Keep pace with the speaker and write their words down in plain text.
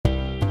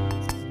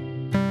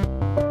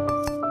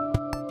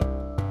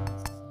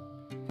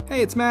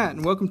Hey, it's Matt,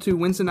 and welcome to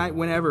Wednesday Night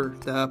Whenever,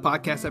 the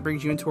podcast that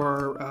brings you into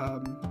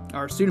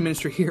our student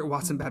ministry here at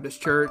Watson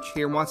Baptist Church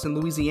here in Watson,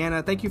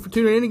 Louisiana. Thank you for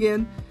tuning in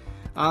again.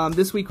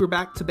 This week we're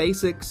back to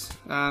basics,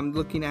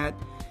 looking at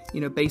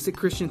basic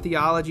Christian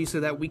theology, so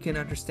that we can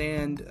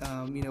understand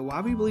why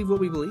we believe what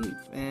we believe,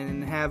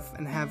 and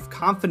have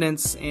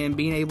confidence in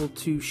being able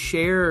to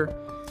share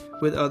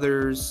with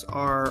others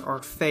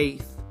our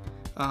faith.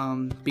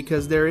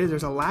 Because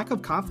there's a lack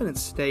of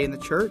confidence today in the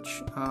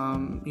church.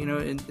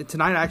 And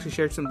tonight I actually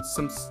shared some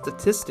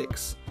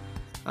statistics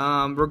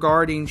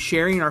regarding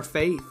sharing our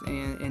faith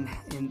and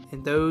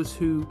those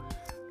who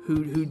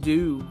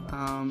do,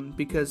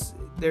 because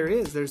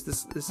there's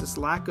this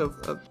lack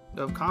of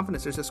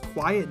confidence. There's this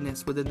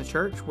quietness within the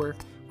church where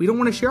we don't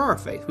want to share our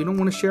faith. We don't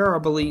want to share our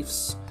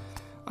beliefs.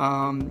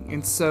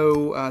 And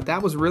so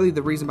that was really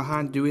the reason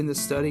behind doing this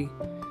study,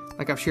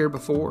 like I've shared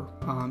before,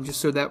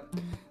 just so that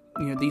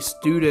these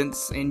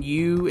students and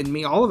you and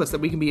me, all of us, that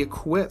we can be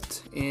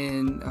equipped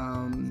in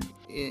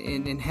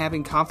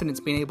having confidence,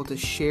 being able to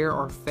share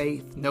our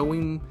faith,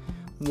 knowing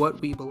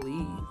what we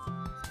believe.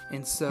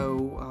 And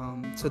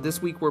so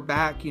this week we're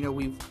back.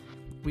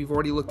 We've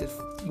already looked at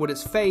what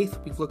is faith.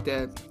 We've looked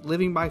at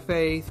living by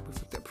faith. We've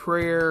looked at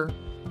prayer,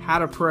 how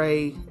to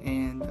pray,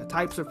 and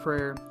types of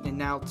prayer. And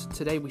now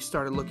today we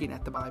started looking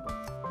at the Bible,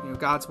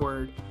 God's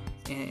Word,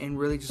 and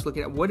really just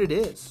looking at what it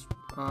is.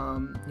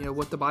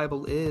 What the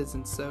Bible is.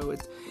 And so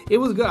it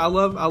was good. I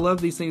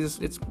love these things.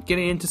 It's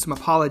getting into some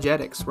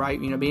apologetics, right?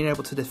 Being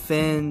able to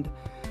defend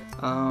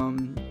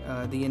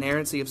the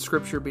inerrancy of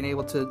Scripture, being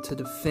able to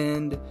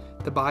defend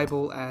the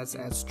Bible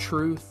as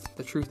truth,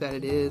 the truth that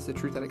it is, the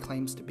truth that it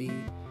claims to be.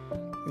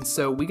 And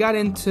so we got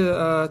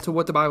into to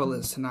what the Bible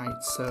is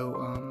tonight.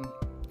 So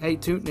hey,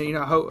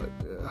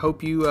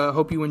 hope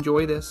you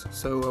enjoy this.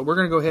 So we're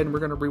gonna go ahead and we're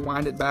gonna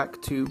rewind it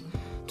back to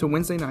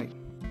Wednesday night.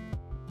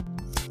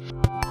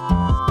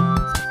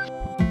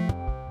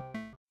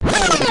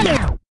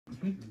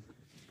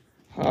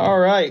 All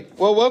right.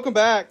 Well, welcome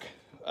back.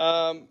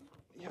 I'm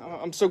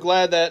so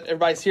glad that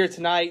everybody's here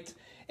tonight,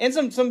 and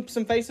some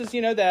faces,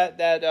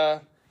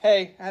 that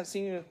hey, I haven't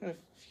seen you in a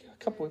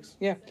couple weeks.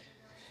 Yeah.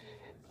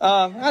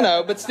 I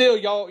know, but still,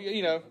 y'all,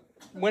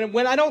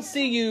 when I don't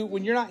see you,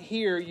 when you're not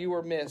here, you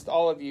are missed,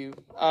 all of you.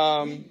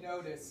 We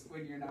notice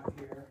when you're not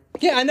here.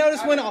 Yeah, I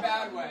notice when. In a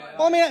bad way.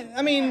 Well,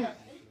 I mean.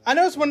 I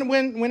notice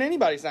when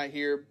anybody's not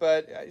here,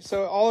 but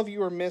so all of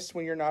you are missed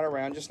when you're not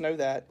around. Just know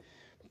that.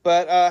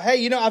 But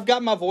hey, I've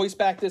got my voice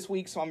back this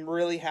week, so I'm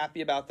really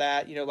happy about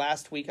that.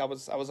 Last week I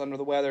was under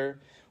the weather.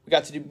 We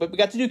got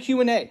to do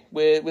Q&A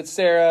with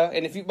Sarah.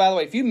 And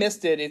if you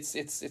missed it,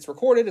 it's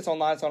recorded. It's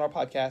online. It's on our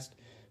podcast.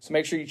 So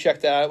make sure you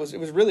check that out. It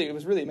was really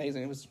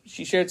amazing.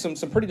 She shared some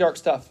pretty dark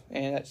stuff,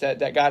 and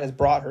that God has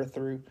brought her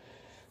through.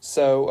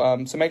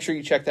 So make sure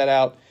you check that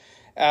out.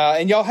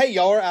 And y'all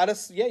are out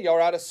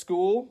of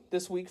school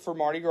this week for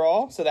Mardi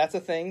Gras, so that's a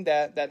thing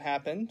that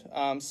happened.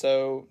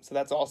 So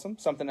that's awesome.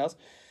 Something else.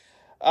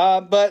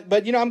 But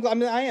I'm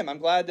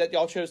glad that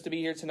y'all chose to be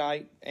here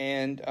tonight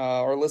and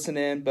or listen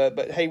in.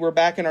 But hey, we're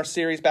back in our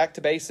series, Back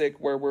to Basic,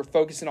 where we're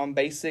focusing on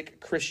basic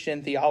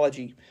Christian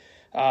theology.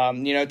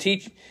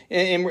 Teach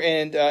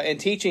and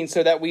teaching,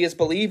 so that we as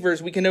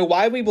believers, we can know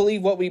why we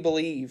believe what we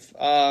believe.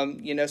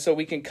 So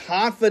we can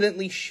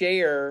confidently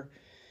share.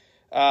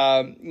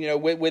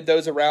 With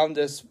those around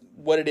us,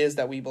 what it is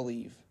that we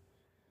believe.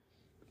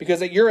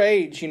 Because at your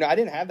age, I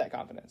didn't have that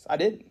confidence. I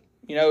didn't.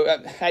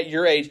 At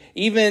your age,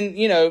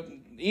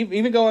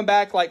 even going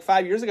back like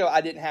 5 years ago,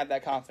 I didn't have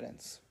that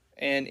confidence.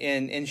 And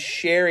in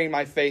sharing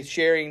my faith,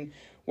 sharing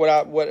what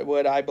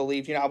I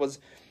believed. I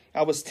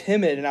was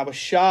timid and I was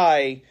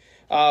shy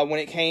when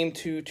it came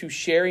to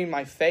sharing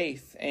my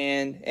faith.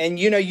 And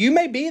you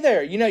may be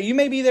there. You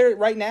may be there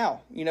right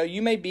now.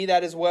 You may be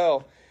that as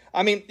well.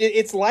 I mean,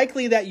 it's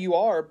likely that you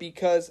are,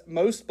 because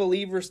most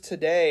believers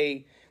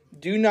today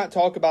do not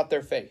talk about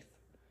their faith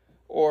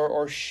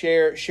or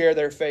share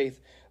their faith.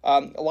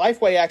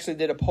 Lifeway actually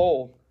did a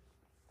poll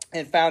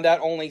and found out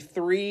only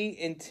 3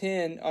 in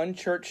 10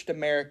 unchurched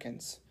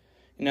Americans,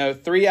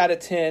 3 out of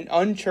 10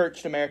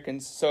 unchurched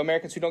Americans, so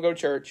Americans who don't go to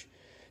church,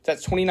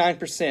 that's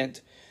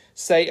 29%,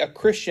 say a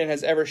Christian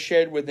has ever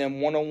shared with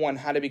them one-on-one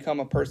how to become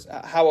a person,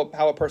 how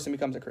a person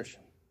becomes a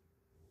Christian.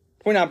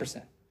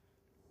 29%.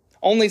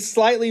 Only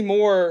slightly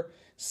more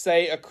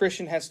say a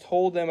Christian has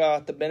told them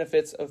about the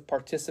benefits of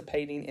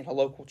participating in a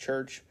local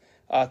church,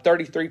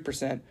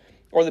 33%,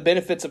 or the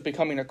benefits of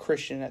becoming a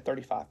Christian at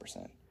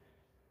 35%.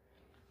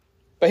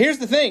 But here's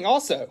the thing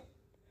also.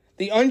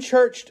 The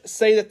unchurched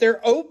say that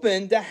they're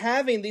open to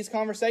having these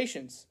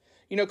conversations.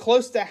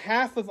 Close to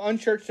half of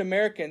unchurched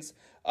Americans,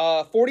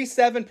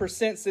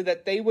 47% say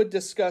that they would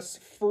discuss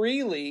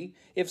freely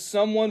if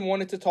someone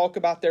wanted to talk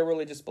about their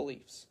religious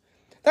beliefs.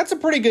 That's a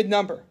pretty good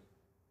number.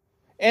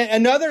 And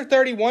another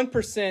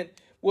 31%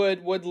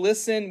 would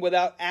listen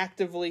without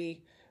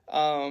actively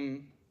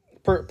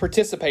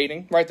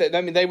participating, right?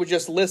 They would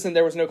just listen.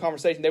 There was no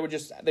conversation. They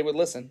would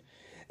listen.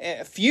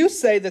 A few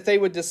say that they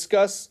would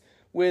discuss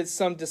with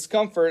some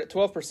discomfort at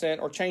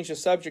 12%, or change the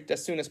subject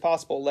as soon as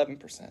possible,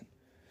 11%.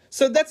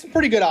 So that's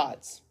pretty good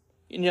odds.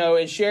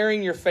 and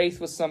sharing your faith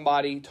with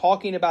somebody,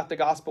 talking about the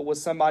gospel with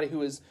somebody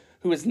who is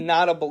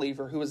not a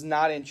believer, who is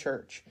not in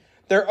church.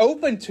 They're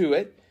open to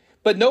it,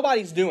 but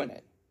nobody's doing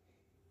it.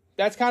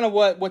 That's kind of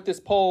what this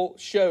poll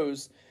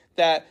shows,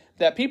 that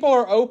people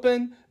are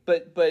open,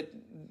 but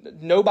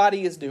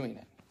nobody is doing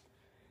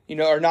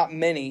it, or not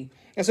many.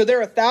 And so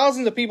there are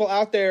thousands of people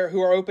out there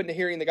who are open to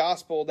hearing the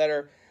gospel, that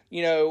are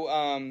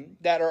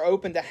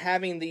open to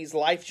having these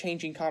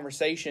life-changing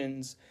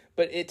conversations.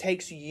 But it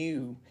takes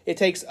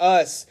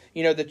us,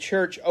 the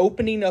church,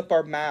 opening up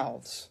our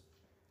mouths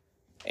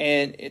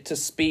and to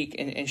speak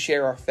and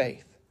share our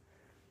faith.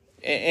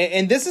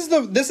 And this is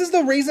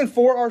the reason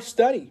for our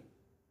study.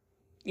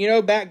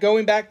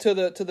 Going back to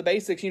the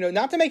basics,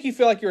 not to make you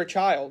feel like you're a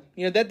child.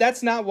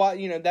 That's not what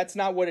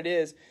it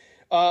is,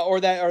 or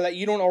that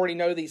you don't already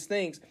know these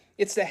things.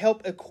 It's to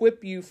help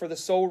equip you for the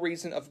sole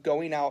reason of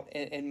going out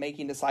and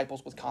making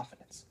disciples with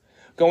confidence.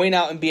 Going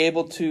out and be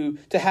able to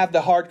have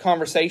the hard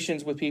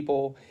conversations with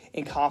people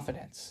in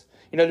confidence.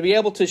 To be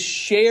able to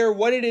share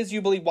what it is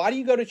you believe. Why do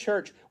you go to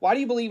church? Why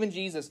do you believe in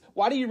Jesus?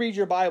 Why do you read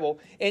your Bible?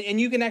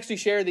 And you can actually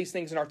share these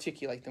things and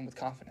articulate them with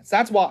confidence.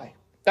 That's why.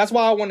 That's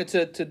why I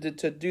wanted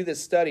to do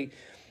this study.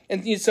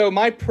 And so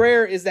my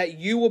prayer is that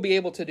you will be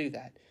able to do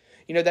that.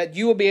 That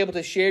you will be able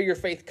to share your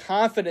faith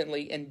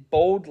confidently and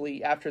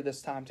boldly after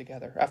this time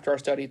together, after our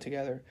study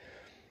together.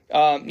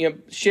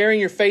 Sharing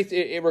your faith,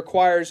 it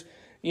requires,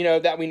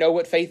 that we know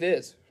what faith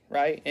is,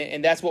 right?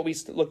 And that's what we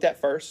looked at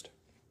first.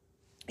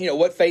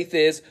 What faith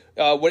is,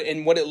 what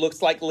it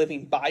looks like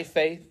living by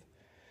faith.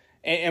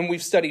 And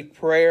we've studied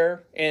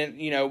prayer, and,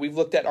 we've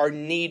looked at our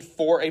need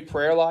for a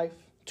prayer life,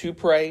 to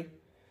pray.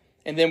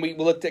 And then we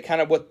looked at kind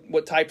of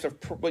what types of,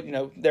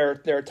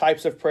 there are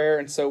types of prayer.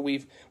 And so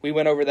we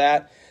went over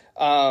that.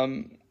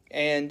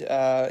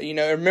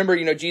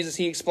 Remember, Jesus,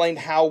 he explained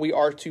how we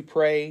are to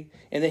pray.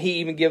 And then he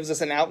even gives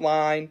us an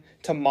outline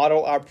to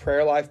model our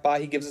prayer life by.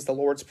 He gives us the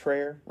Lord's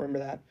Prayer. Remember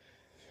that?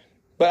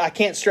 But I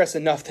can't stress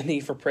enough the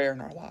need for prayer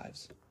in our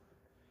lives.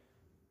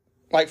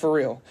 Like, for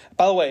real.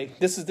 By the way,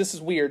 this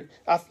is weird.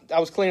 I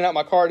was cleaning out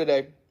my car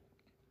today,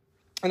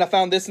 and I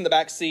found this in the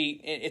back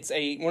seat. It's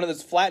one of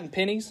those flattened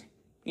pennies,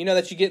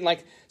 that you get in,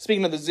 like,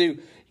 speaking of the zoo,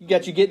 you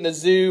get in the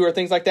zoo or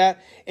things like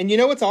that. And you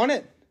know what's on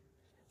it?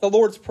 The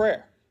Lord's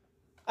Prayer.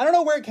 I don't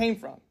know where it came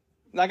from.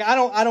 Like, I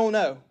don't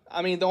know.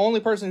 I mean, the only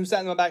person who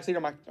sat in my back seat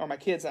are my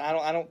kids, and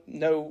I don't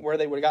know where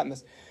they would have gotten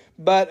this.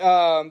 But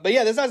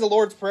yeah, this has the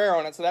Lord's Prayer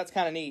on it, so that's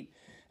kind of neat.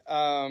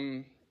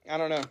 I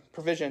don't know,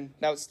 provision.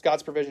 That was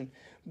God's provision.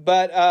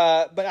 But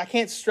I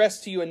can't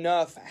stress to you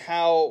enough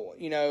how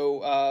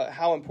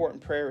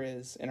important prayer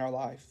is in our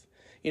life.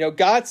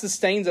 God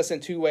sustains us in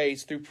two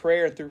ways: through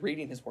prayer and through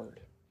reading His Word.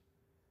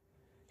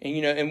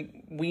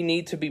 And we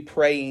need to be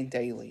praying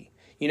daily.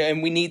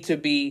 And we need to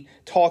be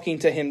talking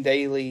to Him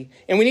daily.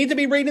 And we need to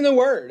be reading the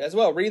Word as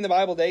well, reading the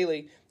Bible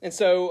daily. And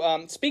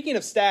so, speaking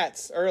of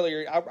stats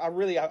earlier,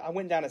 I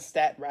went down a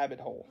stat rabbit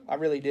hole. I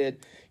really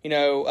did. Kind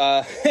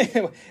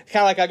of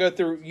like I go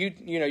through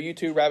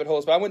YouTube rabbit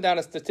holes, but I went down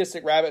a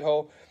statistic rabbit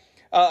hole.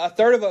 A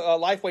third of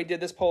Lifeway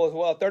did this poll as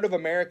well. A third of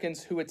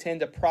Americans who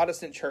attend a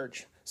Protestant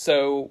church,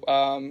 so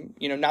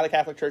not a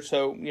Catholic church,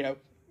 so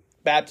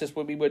Baptist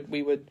we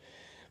would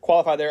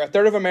qualify there. A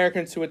third of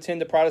Americans who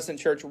attend a Protestant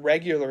church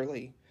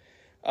regularly,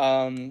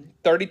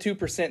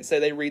 32% say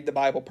they read the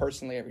Bible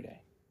personally every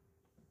day.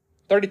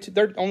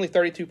 Only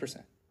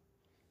 32%.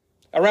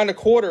 Around a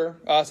quarter,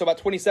 so about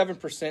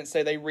 27%,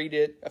 say they read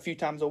it a few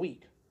times a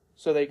week.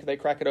 So they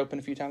crack it open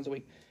a few times a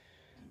week.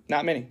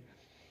 Not many.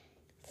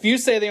 Few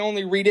say they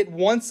only read it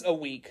once a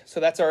week. So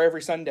that's our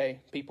every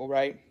Sunday people,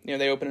 right?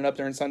 They open it up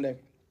during Sunday,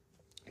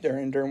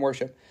 during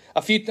worship.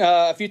 A few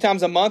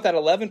times a month at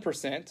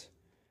 11%.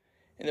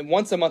 And then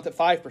once a month at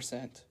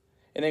 5%.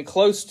 And then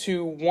close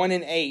to 1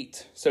 in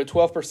 8, so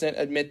 12%,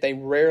 admit they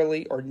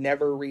rarely or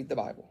never read the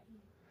Bible.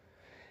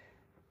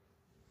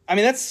 I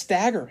mean, that's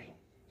staggering.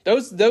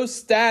 Those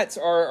stats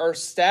are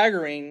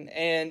staggering,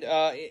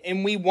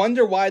 and we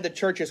wonder why the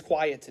church is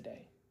quiet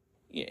today,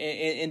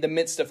 in the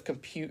midst of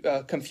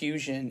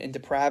confusion and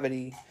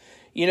depravity.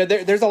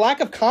 There's a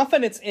lack of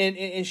confidence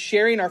in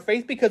sharing our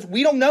faith because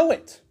we don't know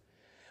it.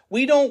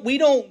 We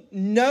don't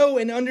know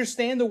and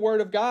understand the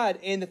Word of God,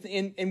 and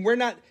we're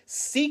not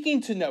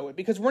seeking to know it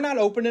because we're not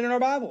opening our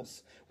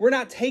Bibles. We're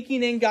not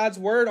taking in God's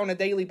Word on a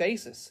daily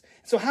basis.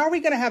 So how are we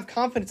going to have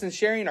confidence in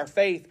sharing our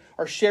faith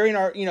or sharing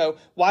our,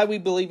 why we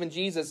believe in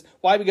Jesus,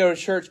 why we go to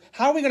church?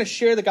 How are we going to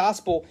share the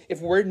gospel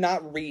if we're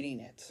not reading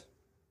it?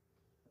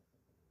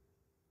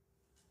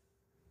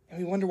 And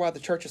we wonder why the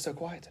church is so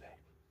quiet today.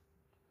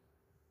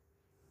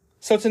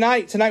 So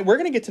tonight we're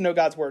going to get to know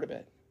God's Word a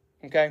bit.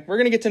 Okay? We're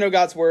going to get to know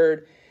God's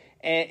Word.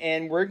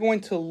 And we're going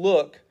to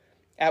look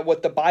at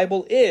what the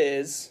Bible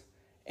is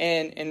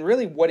and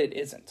really what it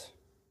isn't.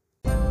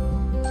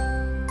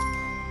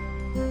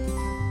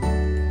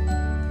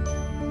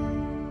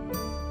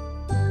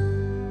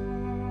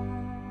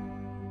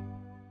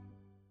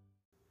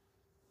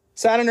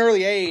 So at an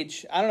early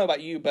age, I don't know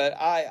about you, but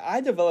I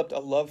developed a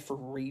love for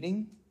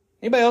reading.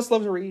 Anybody else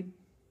love to read?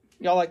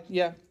 Y'all like,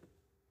 yeah?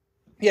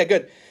 Yeah,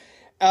 good.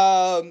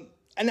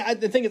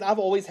 The thing is, I've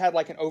always had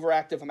like an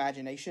overactive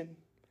imagination.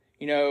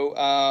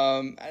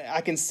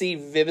 I can see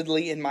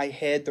vividly in my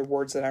head the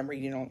words that I'm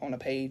reading on a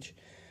page.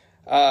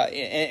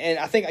 And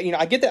I think,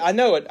 I get that. I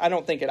know it. I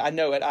don't think it. I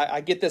know it.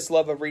 I get this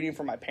love of reading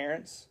from my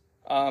parents.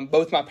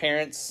 Both my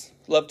parents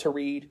loved to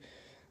read.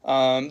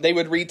 They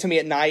would read to me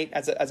at night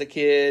as a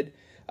kid.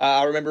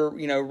 I remember,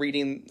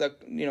 reading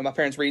my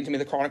parents reading to me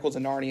the Chronicles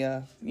of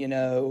Narnia,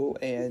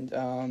 and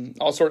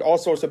all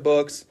sorts of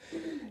books.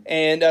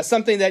 And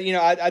something that,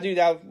 I do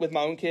that with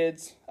my own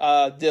kids.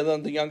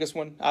 Dylan, the youngest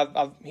one,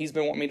 he's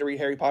been wanting me to read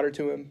Harry Potter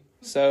to him.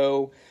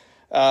 So,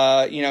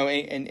 and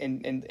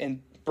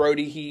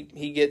Brody,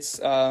 he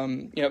gets,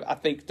 I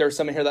think there's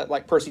some in here that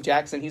like Percy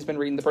Jackson. He's been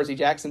reading the Percy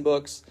Jackson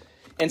books.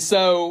 And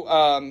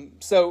so,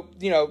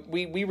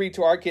 we read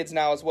to our kids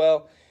now as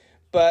well.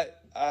 But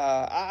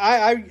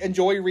I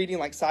enjoy reading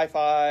like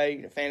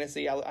sci-fi,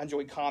 fantasy. I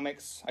enjoy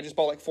comics. I just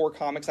bought like 4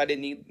 comics I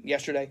didn't need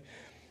yesterday.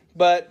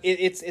 But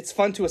it's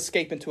fun to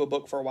escape into a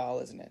book for a while,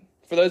 isn't it?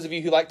 For those of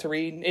you who like to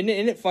read, isn't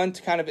it fun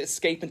to kind of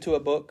escape into a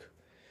book,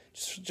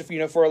 just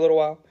for a little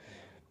while?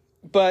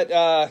 But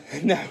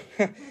no,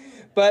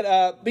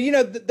 but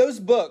those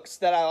books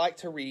that I like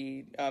to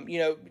read,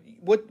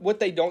 what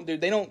they don't do,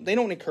 they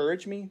don't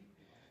encourage me.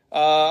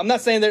 I'm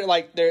not saying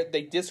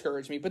they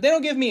discourage me, but they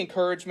don't give me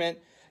encouragement.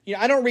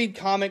 I don't read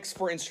comics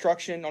for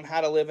instruction on how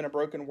to live in a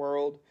broken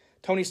world.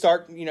 Tony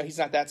Stark, he's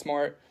not that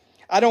smart.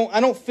 I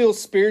don't feel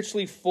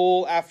spiritually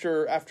full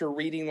after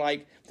reading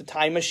like The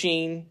Time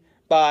Machine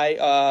by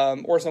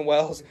Orson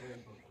Welles.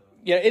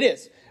 Yeah, it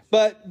is.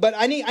 But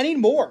I need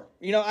more.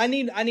 I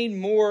need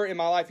more in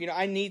my life.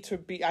 I need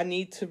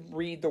to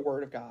read the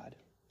Word of God.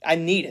 I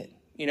need it.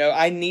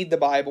 I need the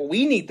Bible.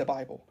 We need the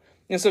Bible.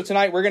 And so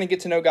tonight we're going to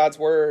get to know God's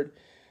Word.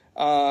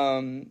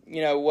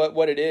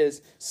 What it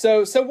is.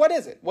 So what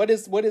is it? What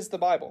is the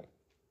Bible?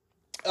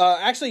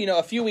 Actually,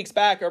 a few weeks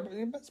back, or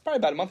it's probably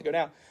about a month ago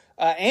now,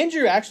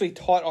 Andrew actually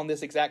taught on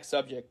this exact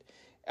subject.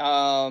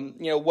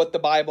 What the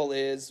Bible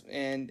is,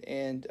 and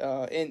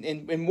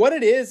what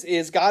it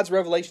is God's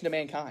revelation to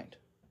mankind.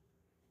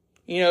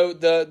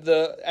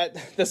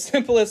 The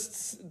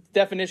simplest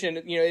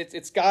definition,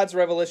 it's God's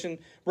revelation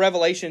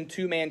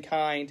to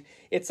mankind.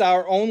 It's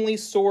our only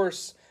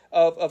source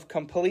of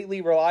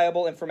completely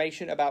reliable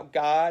information about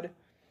God,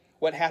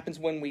 what happens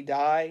when we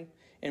die,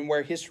 and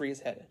where history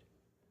is headed.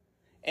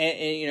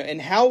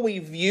 And how we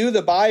view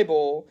the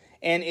Bible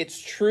and its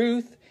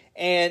truth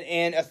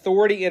and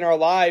authority in our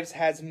lives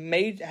has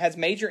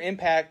major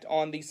impact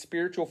on the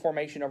spiritual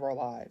formation of our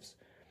lives.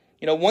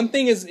 One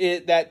thing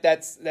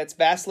that's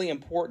vastly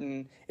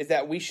important is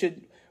that we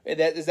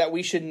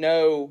should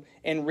know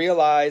and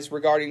realize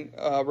regarding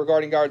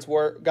God's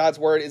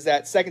word is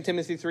that 2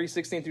 Timothy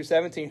 3:16 through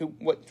 17,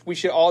 what we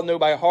should all know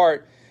by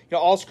heart.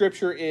 All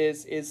Scripture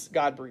is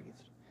God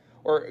breathed,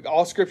 or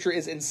all Scripture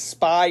is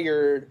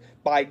inspired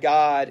by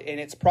God, and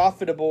it's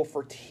profitable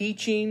for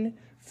teaching,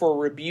 for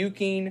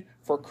rebuking,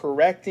 for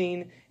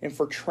correcting, and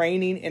for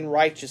training in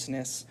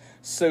righteousness,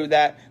 so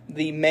that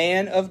the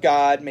man of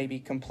God may be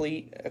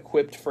complete,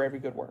 equipped for every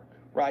good work.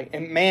 Right?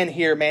 And man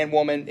here, man,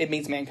 woman, it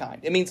means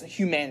mankind. It means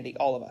humanity,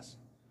 all of us.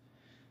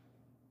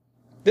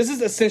 This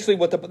is essentially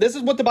what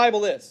the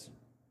Bible is.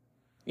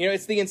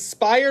 It's the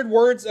inspired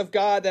words of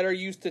God that are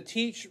used to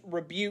teach,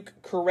 rebuke,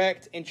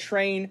 correct, and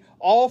train,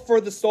 all for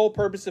the sole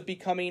purpose of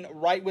becoming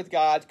right with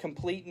God,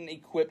 complete and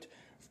equipped,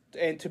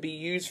 and to be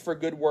used for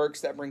good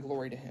works that bring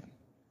glory to Him.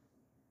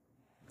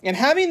 And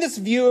having this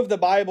view of the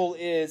Bible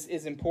is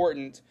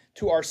important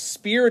to our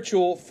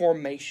spiritual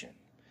formation.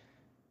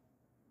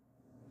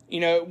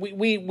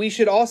 We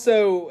should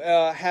also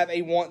have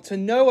a want to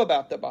know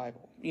about the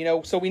Bible.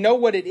 So we know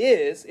what it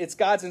is. It's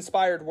God's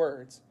inspired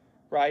words,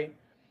 right?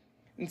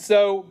 And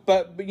so,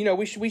 but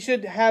we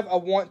should have a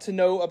want to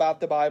know about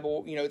the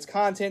Bible. Its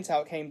contents,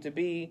 how it came to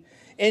be,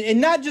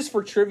 and not just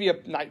for trivia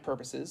night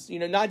purposes.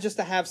 Not just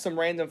to have some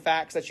random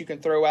facts that you can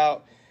throw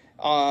out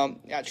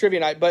at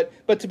trivia night,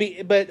 but to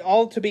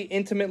be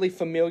intimately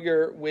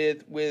familiar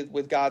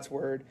with God's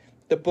word,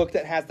 the book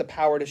that has the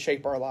power to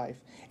shape our life.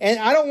 And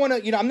I don't want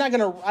to, I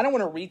don't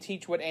want to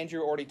reteach what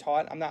Andrew already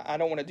taught. I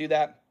don't want to do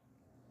that,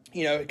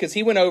 because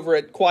he went over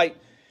it quite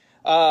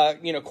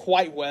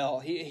well.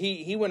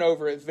 He went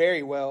over it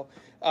very well.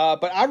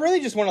 But I really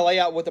just want to lay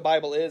out what the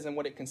Bible is and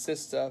what it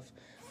consists of.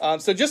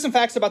 So just some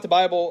facts about the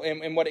Bible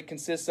and what it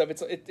consists of.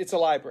 It's a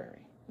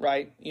library,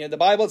 right? The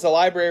Bible is a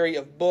library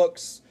of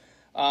books.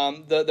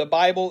 The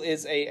Bible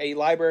is a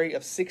library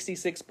of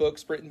 66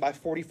 books written by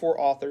 44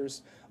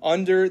 authors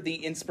under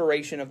the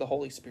inspiration of the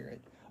Holy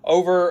Spirit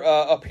over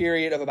a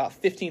period of about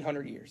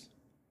 1,500 years.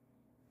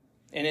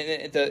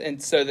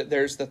 And so that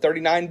there's the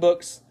 39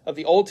 books of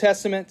the Old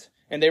Testament,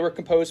 and they were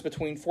composed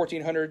between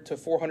 1400 to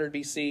 400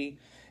 BC,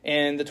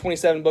 and the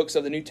 27 books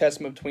of the New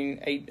Testament between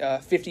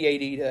 50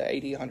 AD to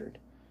AD 100.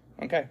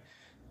 Okay,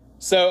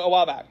 so a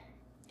while back.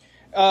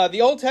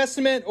 The Old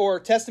Testament, or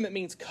Testament,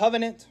 means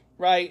covenant,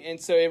 right? And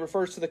so it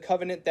refers to the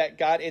covenant that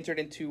God entered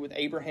into with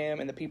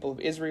Abraham and the people of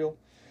Israel.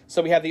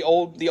 So we have the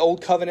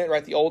old covenant,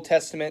 right? The Old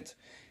Testament.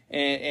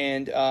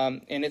 and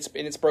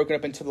it's broken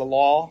up into the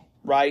law,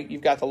 right?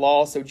 You've got the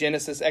law, so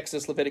Genesis,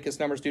 Exodus, Leviticus,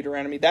 Numbers,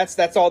 Deuteronomy.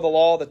 That's all the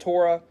law, the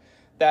Torah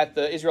that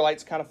the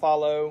Israelites kind of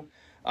follow.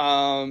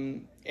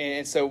 And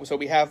so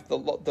we have the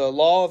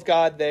law of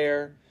God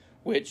there,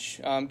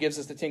 which gives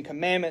us the Ten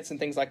Commandments and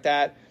things like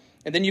that.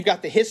 And then you've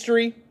got the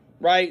history,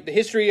 right? The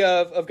history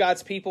of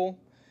God's people.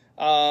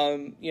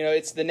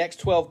 It's the next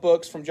 12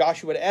 books from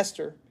Joshua to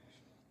Esther.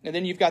 And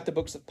then you've got the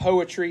books of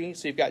poetry.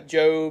 So you've got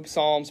Job,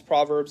 Psalms,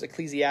 Proverbs,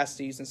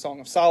 Ecclesiastes, and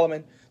Song of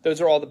Solomon. Those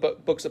are all the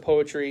books of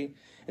poetry.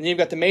 And then you've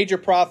got the major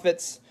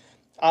prophets,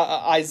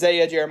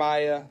 Isaiah,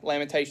 Jeremiah,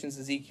 Lamentations,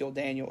 Ezekiel,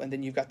 Daniel. And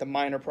then you've got the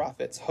minor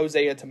prophets,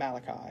 Hosea to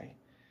Malachi.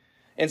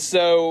 And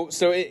so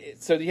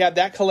you have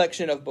that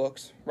collection of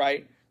books,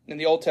 right, in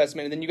the Old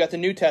Testament. And then you've got the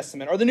New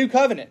Testament, or the New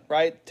Covenant,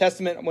 right?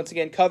 Testament, once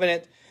again,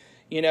 covenant.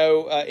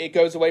 It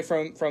goes away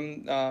from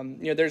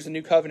there's a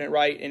new covenant,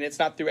 right? And it's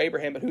not through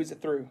Abraham, but who's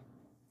it through?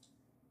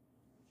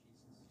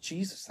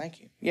 Jesus,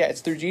 thank you. Yeah,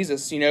 it's through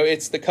Jesus.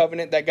 It's the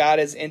covenant that God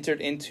has entered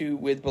into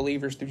with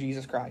believers through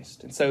Jesus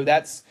Christ. And so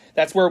that's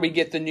where we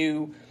get the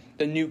new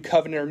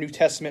covenant or New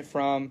Testament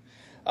from.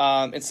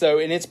 And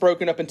it's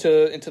broken up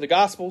into the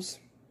Gospels,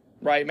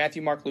 right?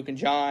 Matthew, Mark, Luke, and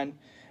John.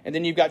 And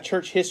then you've got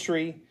church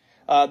history,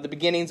 the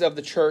beginnings of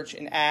the church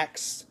in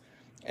Acts.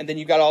 And then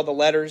you've got all the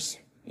letters,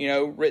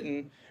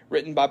 written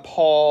by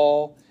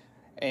Paul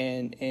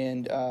and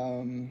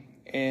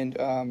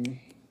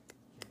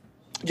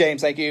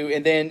James, thank you.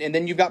 And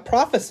then you've got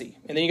prophecy.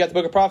 And then you got the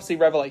book of prophecy,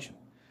 Revelation.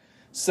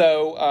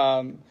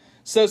 So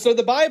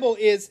the Bible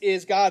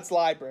is God's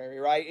library,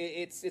 right?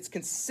 It's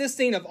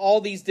consisting of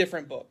all these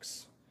different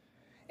books.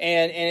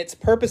 And its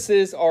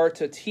purposes are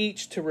to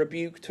teach, to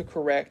rebuke, to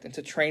correct, and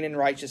to train in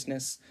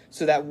righteousness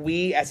so that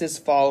we as his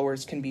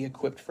followers can be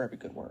equipped for every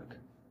good work.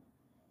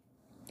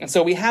 And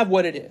so we have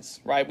what it is,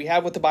 right? We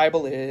have what the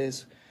Bible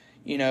is,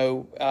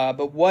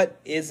 but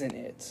what isn't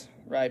it?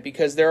 Right,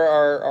 because there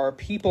are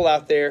people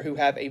out there who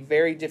have a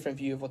very different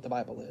view of what the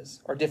Bible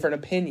is, or different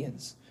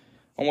opinions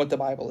on what the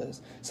Bible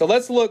is. So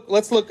let's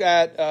look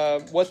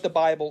at what the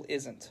Bible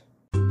isn't.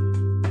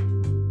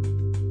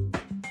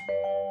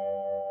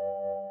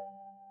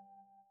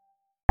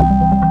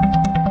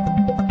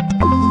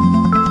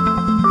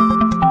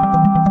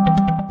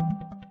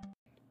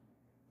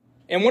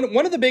 And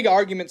one of the big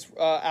arguments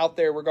out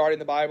there regarding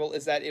the Bible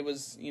is that it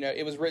was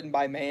written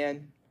by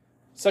man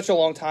such a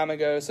long time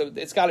ago, so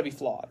it's got to be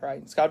flawed,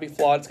 right? It's got to be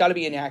flawed. It's got to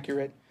be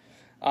inaccurate.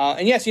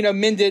 And yes,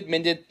 men did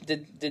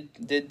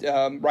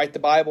write the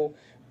Bible,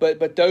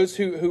 but those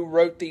who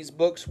wrote these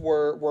books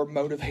were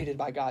motivated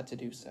by God to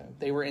do so.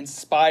 They were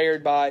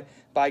inspired by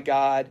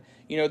God.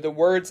 The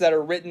words that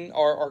are written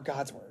are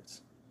God's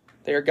words.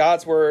 They are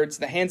God's words.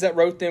 The hands that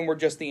wrote them were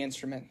just the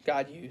instrument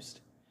God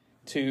used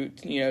to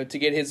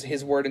get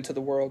his word into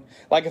the world.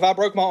 Like if I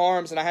broke my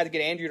arms and I had to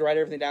get Andrew to write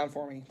everything down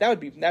for me,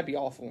 that'd be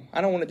awful. I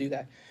don't want to do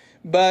that.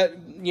 But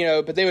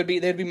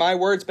they'd be my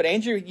words. But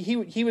Andrew, he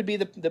would be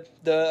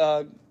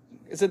the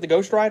is it the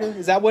ghostwriter?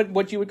 Is that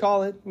what you would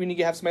call it when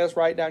you have somebody else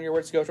write down your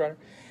words, ghostwriter?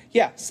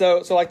 Yeah.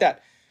 So like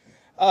that.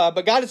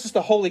 But God is just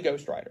a holy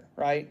ghostwriter,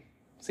 right?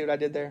 See what I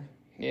did there?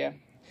 Yeah.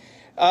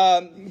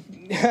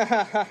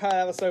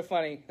 That was so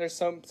funny. There's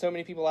so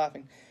many people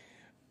laughing.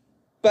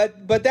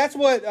 But that's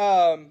what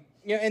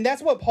and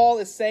that's what Paul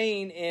is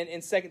saying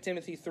in 2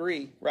 Timothy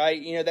 3,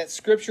 right? That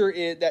scripture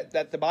is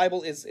that the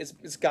Bible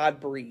is God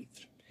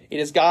breathed. It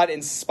is God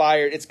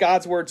inspired. It's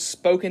God's word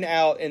spoken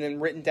out and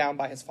then written down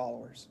by his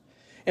followers.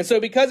 And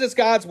so because it's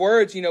God's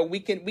words, we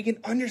can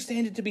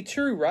understand it to be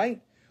true,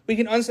 right? We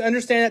can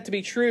understand that to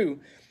be true.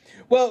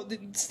 Well,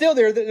 still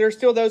there's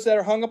still those that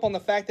are hung up on the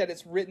fact that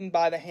it's written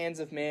by the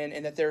hands of men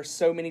and that there are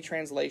so many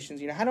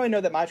translations. How do I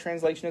know that my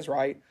translation is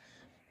right?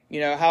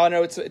 How I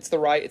know it's the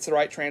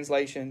right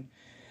translation.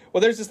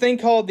 Well, there's this thing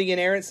called the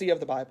inerrancy of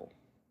the Bible.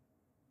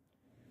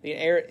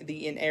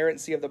 The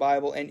inerrancy of the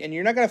Bible. And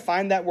you're not going to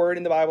find that word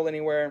in the Bible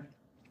anywhere.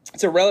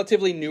 It's a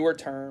relatively newer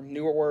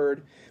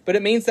word. But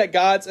it means that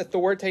God's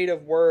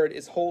authoritative word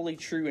is wholly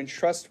true and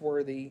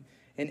trustworthy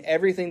in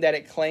everything that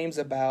it claims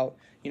about,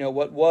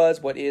 what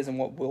was, what is, and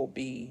what will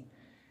be.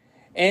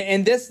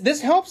 And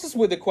this helps us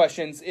with the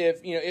questions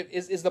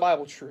is the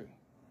Bible true?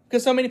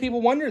 Because so many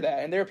people wonder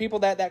that. And there are people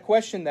that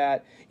question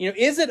that.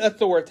 Is it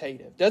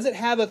authoritative? Does it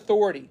have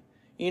authority?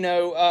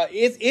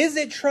 Is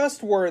it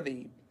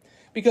trustworthy?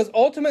 Because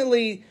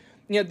ultimately,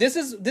 this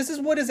is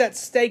what is at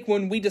stake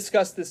when we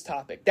discuss this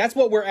topic. That's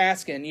what we're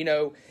asking.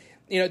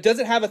 Does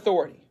it have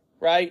authority?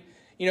 Right?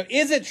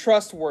 Is it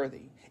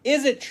trustworthy?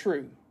 Is it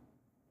true?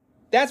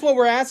 That's what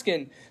we're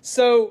asking.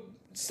 So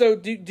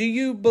do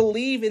you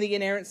believe in the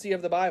inerrancy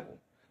of the Bible?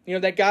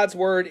 That God's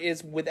word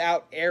is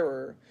without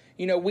error.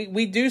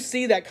 We do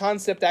see that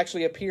concept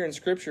actually appear in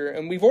Scripture,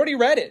 and we've already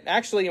read it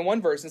actually in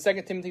one verse in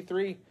 2 Timothy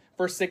 3,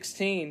 verse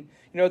 16.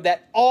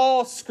 That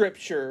all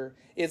Scripture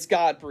is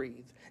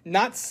God-breathed.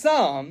 Not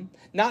some,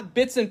 not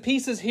bits and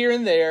pieces here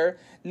and there,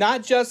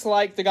 not just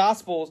like the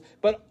Gospels,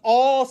 but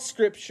all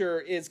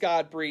Scripture is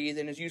God-breathed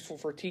and is useful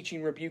for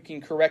teaching,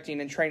 rebuking, correcting,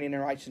 and training in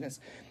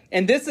righteousness.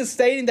 And this is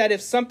stating that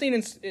if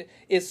something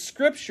is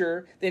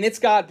Scripture, then it's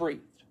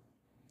God-breathed.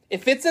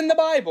 If it's in the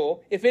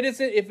Bible, if it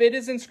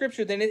is in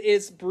Scripture, then it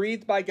is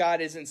breathed by God,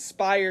 is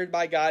inspired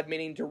by God,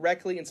 meaning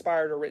directly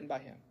inspired or written by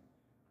Him.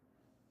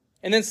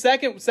 And then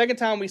second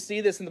time we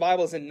see this in the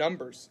Bible is in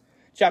Numbers,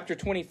 chapter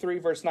 23,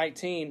 verse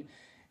 19.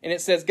 And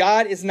it says,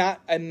 God is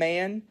not a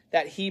man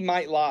that he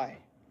might lie,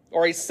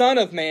 or a son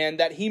of man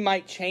that he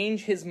might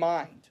change his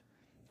mind.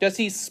 Does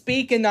he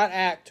speak and not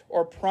act,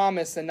 or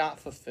promise and not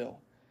fulfill?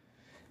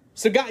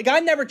 So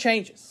God never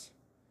changes.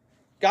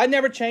 God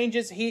never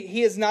changes.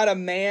 He is not a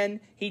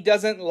man. He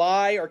doesn't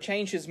lie or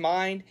change his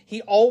mind.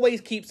 He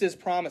always keeps his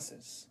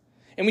promises.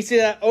 And we see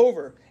that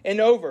over and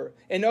over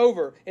and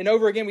over and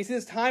over again. We see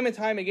this time and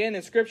time again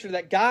in Scripture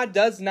that God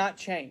does not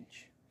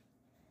change.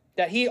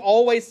 That He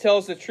always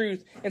tells the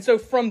truth. And so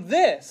from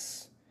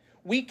this,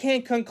 we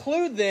can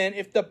conclude then,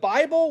 if the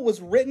Bible was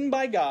written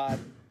by God,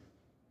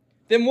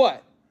 then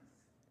what?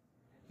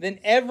 Then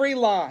every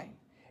line,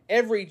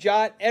 every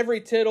jot,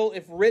 every tittle,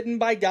 if written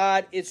by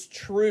God, is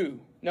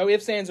true. No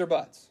ifs, ands, or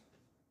buts.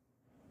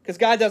 Because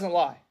God doesn't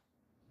lie.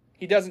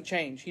 He doesn't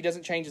change. He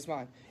doesn't change His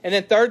mind. And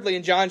then thirdly,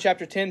 in John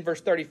chapter 10,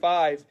 verse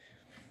 35,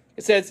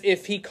 it says,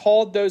 if He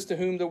called those to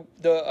whom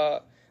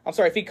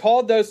if He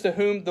called those to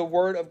whom the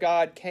word of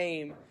God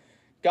came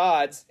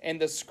God's,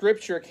 and the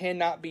Scripture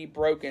cannot be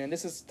broken. And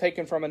this is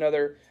taken from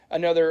another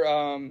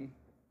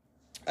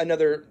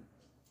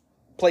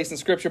place in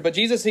Scripture. But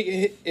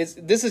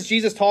this is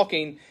Jesus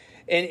talking,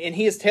 and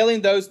He is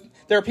telling those,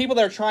 there are people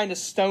that are trying to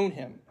stone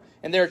Him.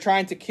 And they're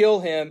trying to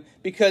kill Him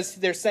because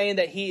they're saying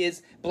that He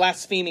is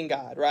blaspheming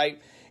God,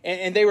 right?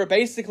 And they were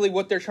basically,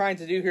 what they're trying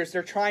to do here is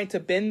they're trying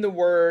to bend the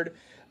word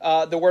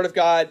of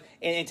God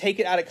and take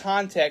it out of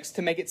context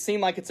to make it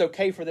seem like it's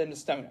okay for them to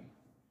stone Him.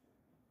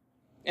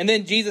 And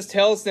then Jesus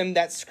tells them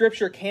that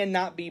Scripture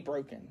cannot be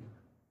broken.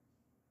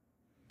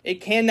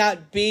 It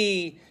cannot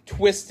be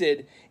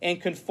twisted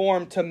and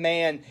conformed to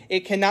man.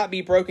 It cannot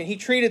be broken. He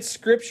treated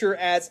Scripture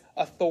as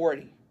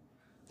authority.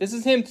 This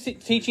is Him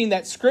teaching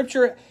that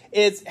Scripture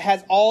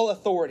has all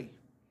authority.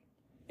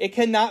 It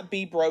cannot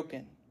be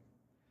broken.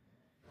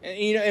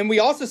 And we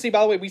also see,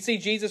 by the way, we see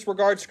Jesus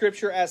regard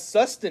Scripture as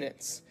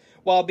sustenance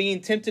while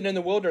being tempted in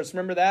the wilderness.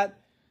 Remember that?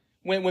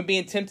 When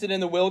being tempted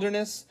in the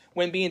wilderness,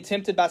 when being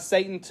tempted by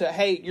Satan to,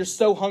 hey, you're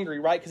so hungry,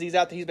 right? Because he's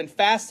out there, he's been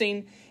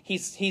fasting.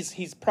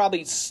 He's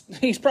probably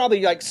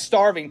like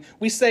starving.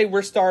 We say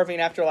we're starving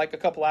after like a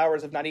couple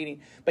hours of not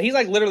eating, but he's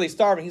like literally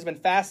starving. He's been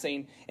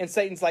fasting, and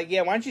Satan's like,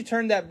 yeah, why don't you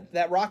turn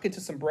that rock into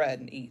some bread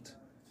and eat?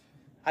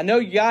 I know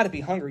you got to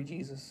be hungry,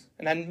 Jesus,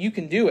 and you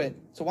can do it.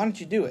 So why don't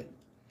you do it?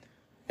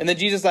 And then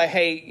Jesus is like,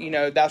 hey,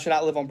 thou shalt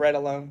not live on bread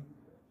alone.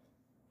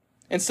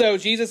 And so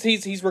Jesus,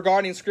 he's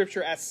regarding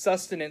Scripture as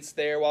sustenance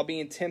there while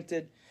being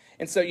tempted.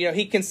 And so,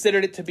 He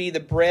considered it to be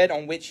the bread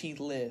on which He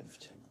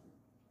lived.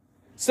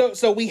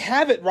 So we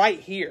have it right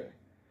here.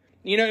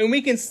 And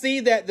we can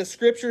see that the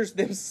Scriptures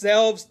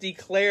themselves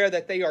declare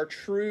that they are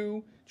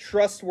true,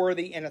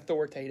 trustworthy, and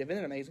authoritative.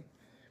 Isn't it amazing?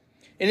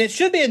 And it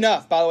should be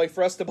enough, by the way,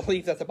 for us to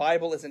believe that the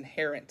Bible is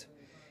inherent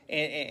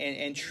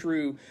and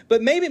true.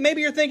 But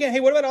maybe you're thinking, hey,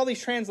 what about all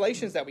these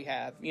translations that we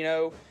have?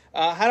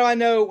 How do I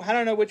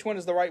know which one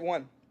is the right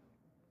one?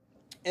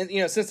 And,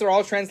 since they're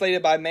all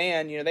translated by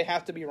man, they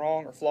have to be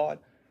wrong or flawed.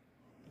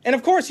 And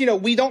of course,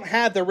 we don't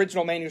have the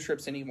original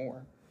manuscripts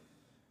anymore.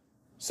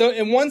 So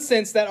in one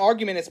sense, that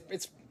argument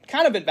it's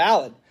kind of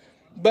invalid.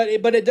 But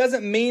it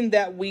doesn't mean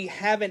that we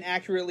haven't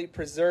accurately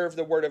preserved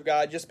the Word of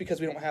God just because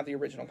we don't have the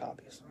original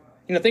copies.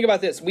 Think about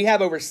this. We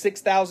have over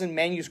 6,000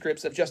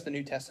 manuscripts of just the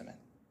New Testament.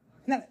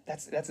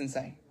 That's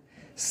insane.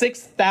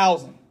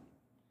 6,000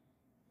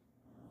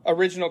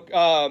 original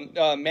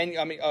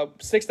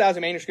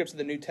 6,000 manuscripts of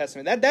the New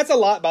Testament. That's a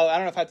lot. I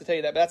don't know if I have to tell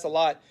you that, but that's a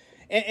lot.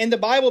 And the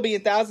Bible being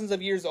thousands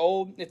of years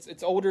old,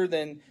 it's older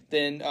than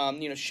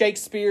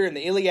Shakespeare and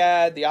the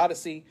Iliad, the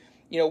Odyssey.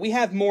 We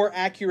have more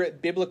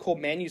accurate biblical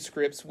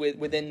manuscripts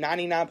within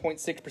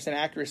 99.6%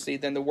 accuracy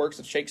than the works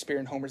of Shakespeare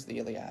and Homer's The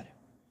Iliad.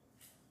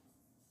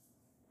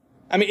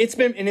 I mean, it's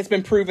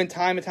been proven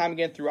time and time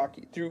again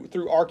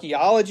through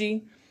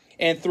archaeology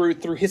and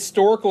through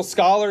historical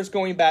scholars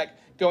going back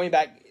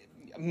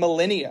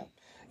millennia.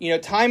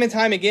 Time and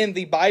time again,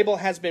 the Bible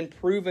has been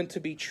proven to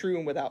be true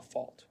and without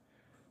fault.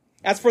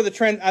 As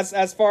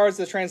far as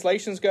the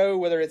translations go,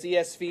 whether it's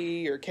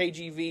ESV or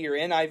KJV or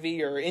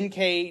NIV or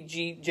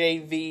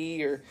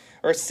NKJV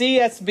or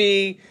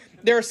CSB,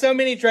 there are so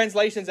many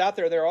translations out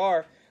there. There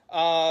are.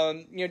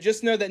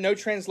 Just know that no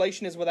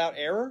translation is without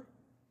error.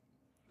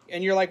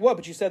 And you're like, what?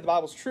 But you said the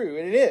Bible's true,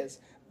 and it is.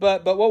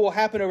 But what will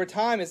happen over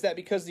time is that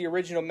because the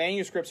original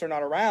manuscripts are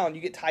not around,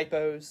 you get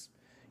typos.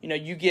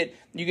 You get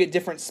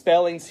different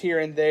spellings here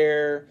and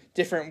there,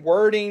 different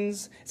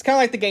wordings. It's kind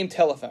of like the game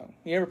Telephone.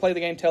 You ever play the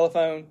game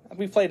Telephone?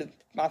 We've played it.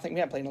 I think we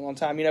haven't played it in a long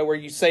time. Where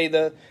you say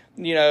and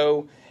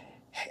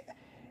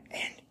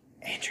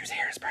Andrew's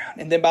hair is brown,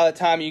 and then by the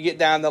time you get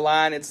down the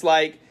line, it's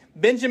like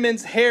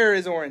Benjamin's hair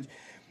is orange.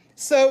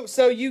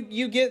 So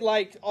you get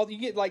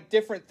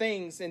different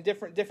things and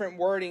different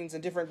wordings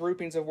and different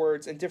groupings of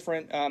words and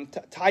different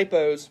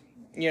typos.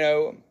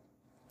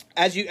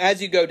 as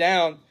you go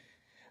down.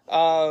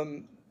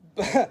 But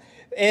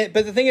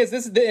the thing is,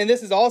 this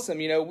is awesome,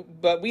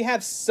 but we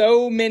have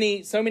so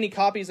many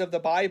copies of the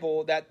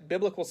Bible that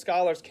biblical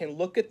scholars can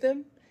look at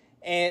them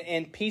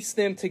and piece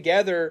them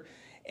together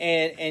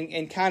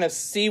and kind of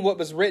see what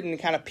was written and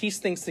kind of piece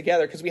things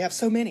together, because we have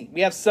so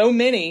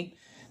many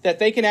that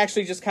they can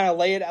actually just kind of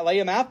lay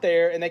them out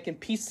there, and they can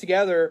piece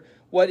together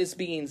what is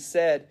being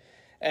said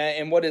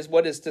and what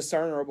is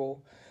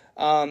discernible.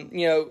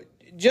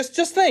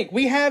 Just think,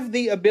 we have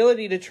the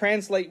ability to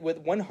translate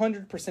with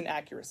 100%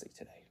 accuracy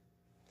today.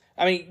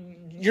 I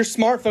mean, your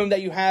smartphone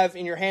that you have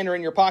in your hand or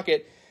in your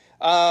pocket,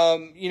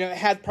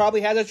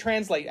 probably has a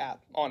translate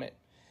app on it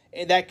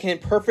that can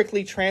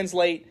perfectly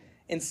translate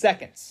in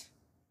seconds.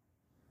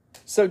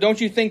 So don't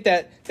you think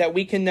that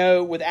we can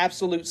know with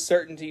absolute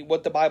certainty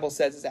what the Bible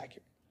says is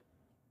accurate?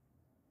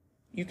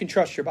 You can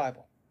trust your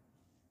Bible.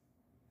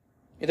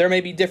 There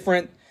may be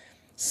different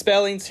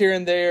spellings here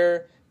and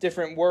there,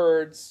 different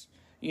words,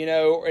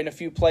 in a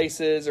few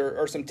places,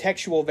 or some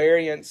textual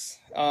variants.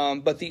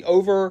 But the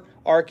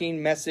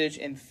overarching message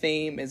and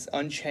theme is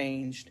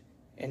unchanged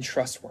and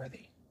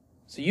trustworthy.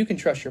 So you can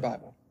trust your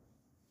Bible.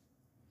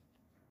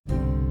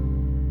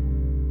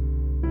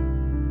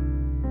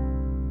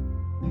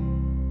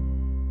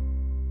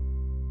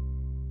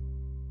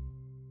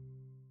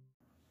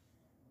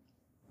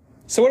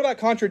 So what about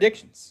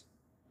contradictions?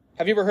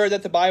 Have you ever heard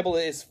that the Bible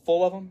is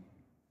full of them?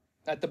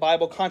 That the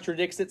Bible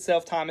contradicts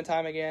itself time and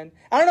time again?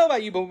 I don't know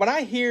about you, but when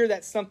I hear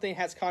that something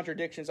has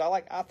contradictions,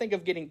 I think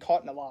of getting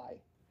caught in a lie.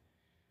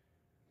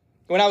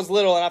 When I was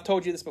little, and I've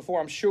told you this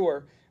before, I'm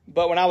sure,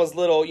 but when I was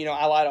little,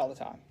 I lied all the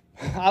time.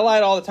 I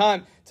lied all the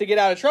time to get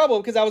out of trouble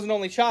because I was an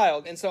only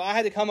child. And so I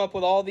had to come up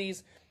with all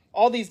these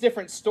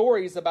different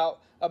stories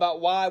about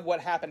why what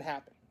happened.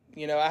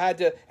 I had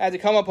to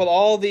come up with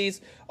all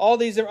these,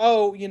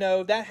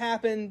 that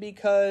happened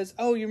because,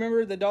 you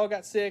remember the dog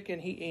got sick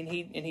and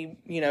he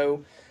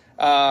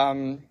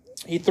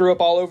threw up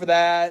all over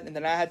that, and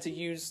then I had to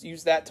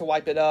use that to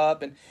wipe it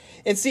up, and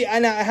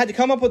I had to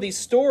come up with these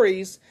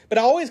stories, but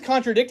I always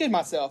contradicted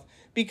myself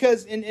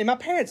because, and my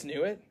parents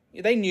knew it,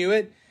 they knew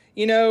it,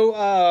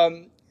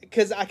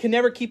 because I could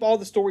never keep all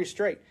the stories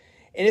straight,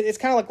 and it's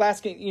kind of like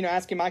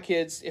asking my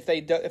kids if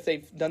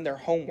they've done their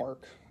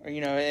homework.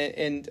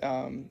 And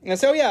I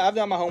say, yeah, I've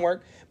done my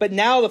homework. But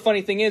now the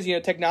funny thing is,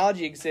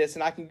 technology exists,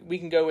 and we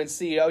can go and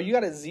see, you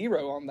got a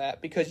 0 on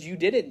that because you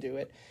didn't do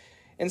it.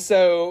 And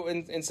so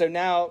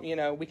now,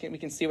 we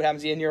can see what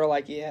happens. And you're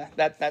like, yeah,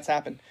 that's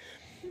happened.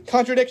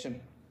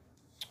 Contradiction.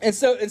 And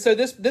so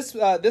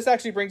this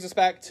actually brings us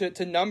back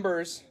to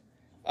Numbers,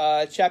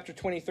 chapter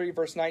 23,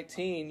 verse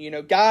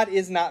 19. God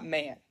is not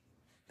man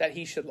that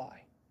he should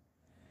lie.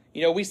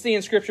 We see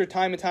in Scripture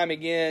time and time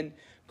again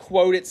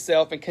quote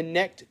itself and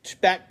connect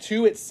back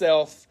to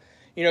itself,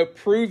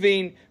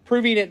 proving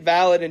it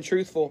valid and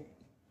truthful.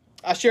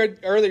 I shared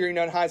earlier,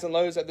 in Highs and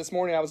Lows, that this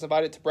morning I was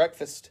invited to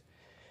breakfast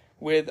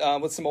with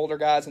some older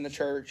guys in the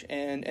church,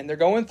 and they're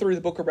going through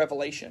the book of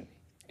Revelation.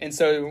 And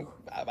so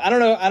I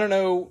don't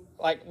know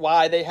like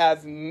why they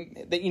have,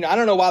 I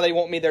don't know why they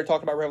want me there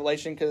talking about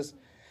Revelation,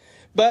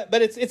 but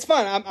it's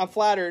fun. I'm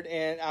flattered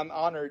and I'm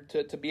honored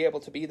to be able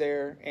to be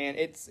there, and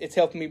it's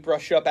helped me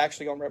brush up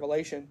actually on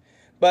Revelation.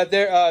 But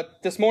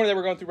this morning they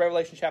were going through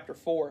Revelation chapter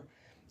 4.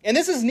 And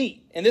this is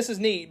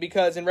neat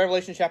because in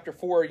Revelation chapter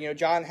 4,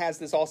 John has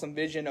this awesome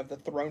vision of the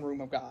throne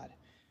room of God.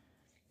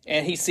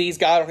 And he sees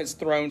God on his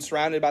throne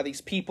surrounded by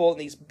these people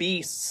and these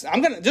beasts.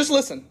 I'm going to just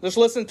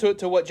listen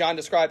to what John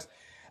describes.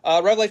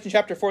 Revelation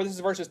chapter 4, this is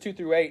verses 2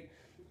 through 8.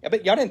 I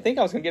bet y'all didn't think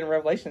I was going to get in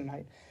Revelation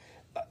tonight.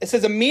 It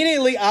says,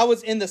 immediately I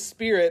was in the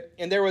Spirit,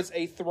 and there was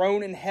a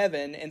throne in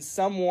heaven, and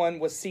someone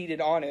was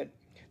seated on it.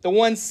 The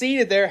one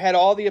seated there had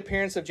all the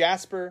appearance of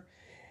jasper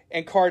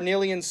and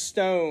carnelian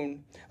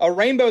stone. A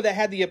rainbow that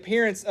had the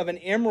appearance of an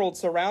emerald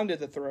surrounded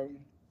the throne.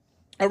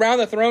 Around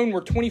the throne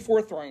were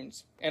 24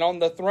 thrones, and on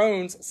the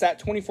thrones sat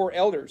 24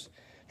 elders,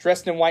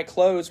 dressed in white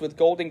clothes with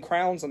golden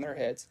crowns on their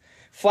heads.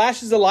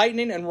 Flashes of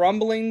lightning and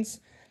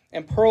rumblings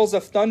and pearls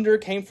of thunder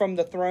came from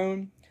the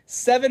throne.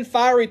 7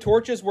 fiery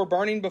torches were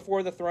burning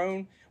before the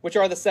throne, which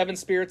are the 7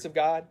 spirits of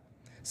God.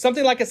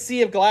 Something like a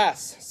sea of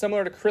glass,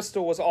 similar to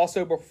crystal, was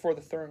also before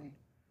the throne.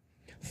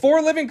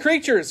 4 living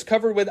creatures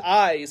covered with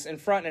eyes in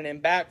front and in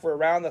back were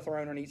around the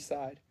throne on each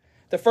side.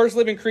 The first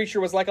living creature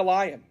was like a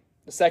lion.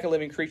 The second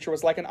living creature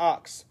was like an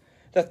ox.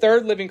 The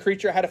third living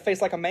creature had a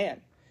face like a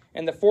man.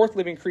 And the fourth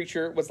living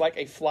creature was like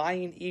a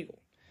flying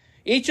eagle.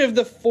 Each of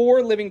the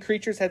 4 living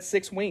creatures had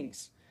 6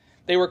 wings.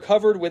 They were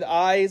covered with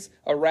eyes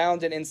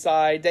around and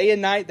inside. Day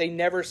and night they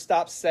never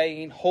stopped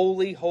saying,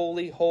 Holy,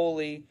 holy,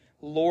 holy,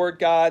 Lord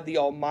God, the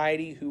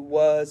Almighty, who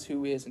was,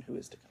 who is, and who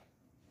is to come.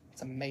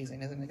 It's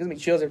amazing, isn't it? It gives me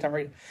chills every time I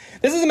read it.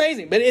 This is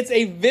amazing, but it's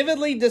a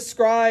vividly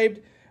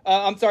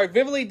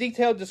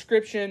detailed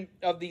description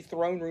of the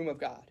throne room of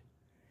God.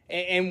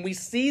 And we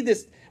see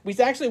this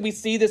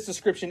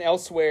description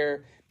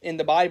elsewhere in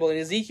the Bible. In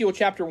Ezekiel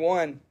chapter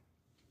 1,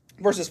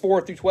 verses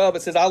 4 through 12,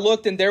 it says, I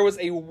looked, and there was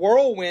a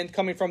whirlwind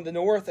coming from the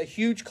north, a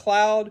huge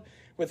cloud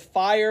with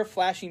fire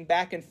flashing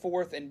back and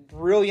forth and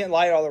brilliant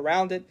light all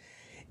around it.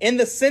 In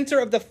the center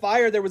of the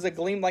fire there was a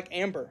gleam like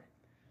amber.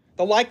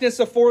 The likeness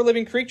of 4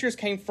 living creatures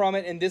came from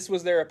it, and this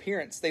was their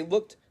appearance. They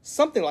looked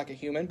something like a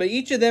human, but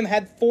each of them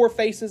had 4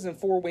 faces and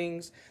 4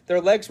 wings.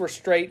 Their legs were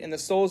straight, and the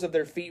soles of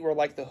their feet were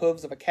like the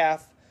hooves of a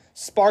calf,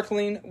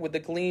 sparkling with the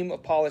gleam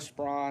of polished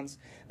bronze.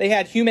 They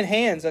had human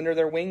hands under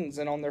their wings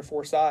and on their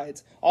 4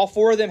 sides. All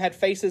 4 of them had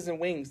faces and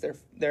wings.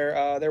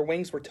 Their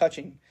wings were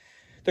touching.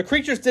 The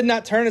creatures did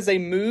not turn as they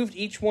moved.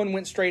 Each one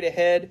went straight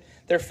ahead.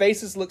 Their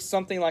faces looked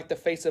something like the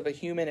face of a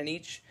human, and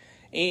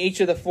each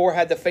of the 4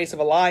 had the face of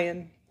a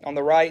lion on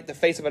the right, the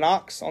face of an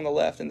ox on the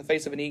left, and the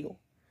face of an eagle.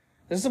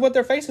 This is what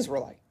their faces were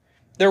like.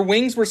 Their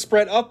wings were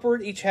spread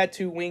upward. Each had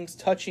 2 wings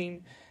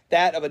touching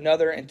that of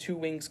another, and 2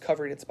 wings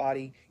covering its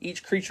body.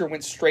 Each creature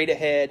went straight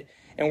ahead,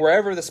 and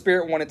wherever the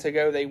Spirit wanted to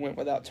go, they went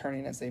without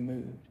turning as they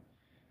moved.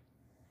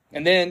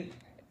 And then,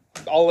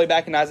 all the way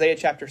back in Isaiah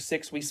chapter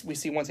 6, we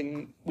see once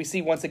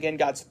again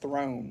God's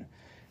throne.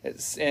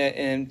 It's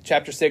in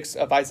chapter 6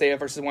 of Isaiah,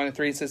 verses 1 and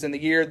 3, it says, "In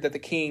the year that the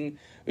king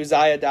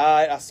Uzziah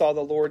died, I saw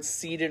the Lord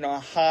seated on a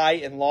high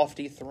and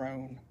lofty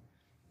throne,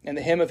 and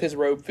the hem of his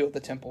robe filled the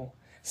temple.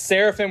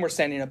 Seraphim were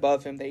standing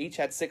above him. They each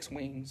had 6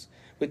 wings.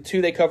 With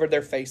 2 they covered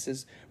their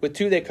faces. With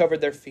 2 they covered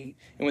their feet.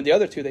 And with the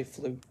other 2 they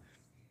flew.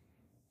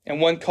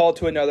 And one called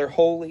to another,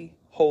 'Holy,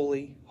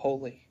 holy,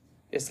 holy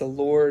is the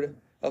Lord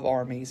of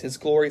armies. His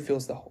glory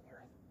fills the whole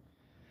earth.'"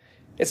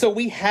 And so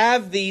we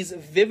have these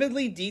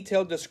vividly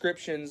detailed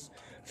descriptions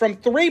from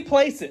 3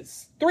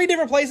 places, 3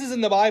 different places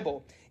in the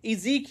Bible.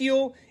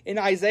 Ezekiel and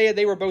Isaiah,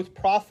 they were both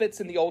prophets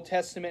in the Old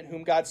Testament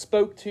whom God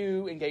spoke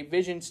to and gave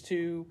visions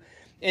to.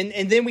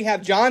 And then we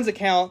have John's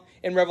account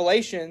in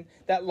Revelation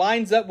that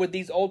lines up with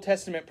these Old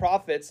Testament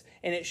prophets,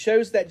 and it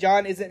shows that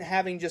John isn't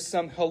having just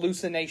some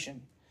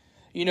hallucination,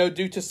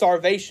 due to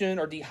starvation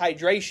or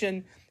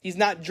dehydration. He's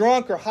not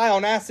drunk or high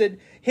on acid.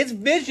 His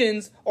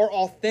visions are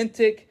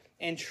authentic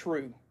and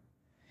true,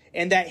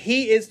 and that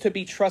he is to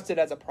be trusted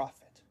as a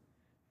prophet.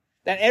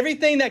 That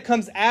everything that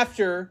comes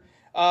after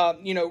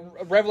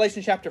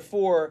Revelation chapter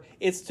 4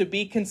 is to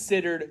be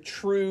considered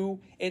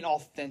true and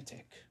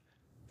authentic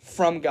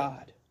from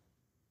God.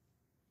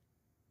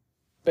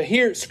 But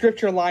here,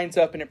 Scripture lines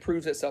up and it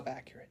proves itself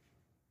accurate.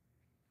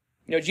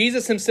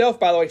 Jesus himself,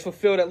 by the way,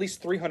 fulfilled at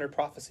least 300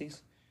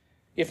 prophecies,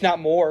 if not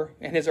more,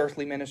 in his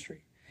earthly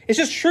ministry. It's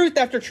just truth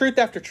after truth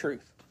after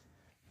truth.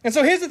 And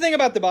so here's the thing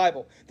about the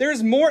Bible. There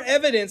is more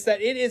evidence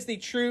that it is the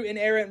true,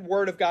 inerrant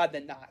Word of God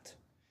than not.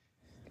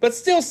 But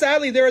still,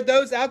 sadly, there are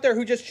those out there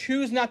who just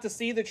choose not to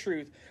see the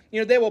truth.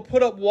 They will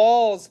put up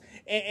walls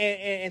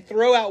and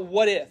throw out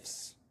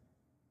what-ifs.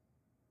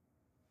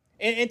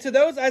 And to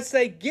those, I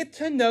say, get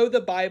to know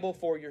the Bible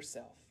for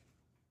yourself.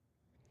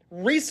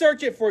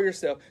 Research it for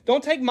yourself.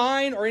 Don't take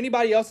mine or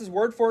anybody else's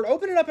word for it.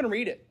 Open it up and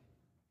read it.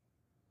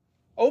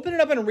 Open it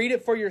up and read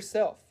it for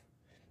yourself.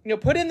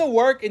 Put in the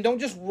work and don't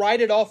just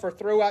write it off or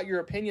throw out your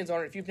opinions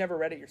on it if you've never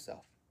read it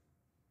yourself.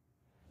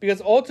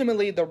 Because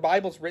ultimately, the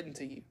Bible's written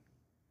to you.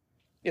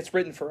 It's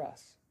written for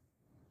us.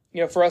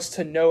 For us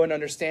to know and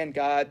understand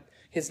God,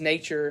 his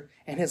nature,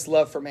 and his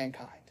love for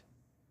mankind.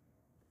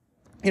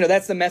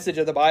 That's the message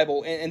of the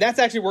Bible. And that's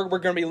actually what we're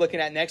going to be looking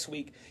at next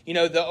week.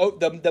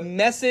 The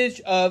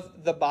message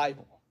of the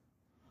Bible.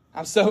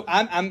 I'm so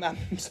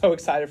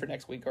excited for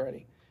next week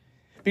already.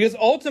 Because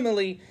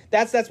ultimately,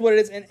 that's what it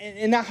is.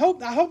 And I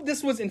hope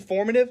this was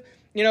informative.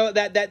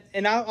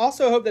 And I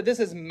also hope that this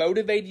has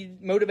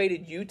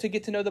motivated you to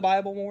get to know the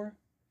Bible more.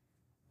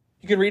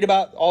 You can read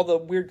about all the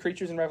weird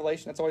creatures in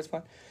Revelation. That's always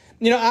fun.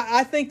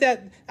 I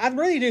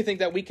really do think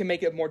that we can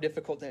make it more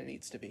difficult than it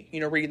needs to be,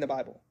 reading the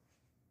Bible.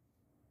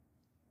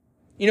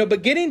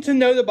 But getting to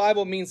know the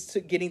Bible means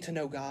getting to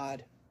know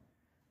God.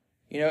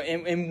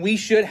 And we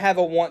should have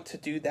a want to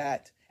do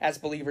that as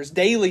believers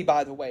daily,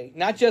 by the way,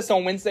 not just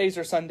on Wednesdays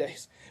or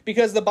Sundays.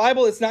 Because the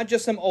Bible is not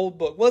just some old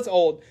book. Well, it's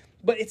old,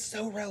 but it's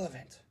so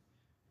relevant.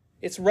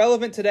 It's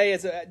relevant today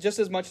just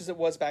as much as it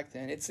was back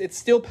then. It's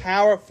still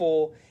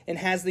powerful and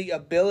has the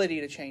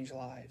ability to change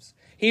lives.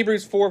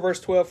 Hebrews 4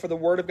 verse 12, "For the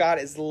word of God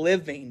is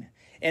living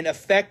and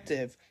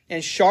effective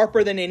and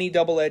sharper than any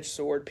double-edged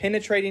sword,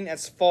 penetrating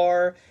as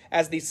far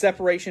as the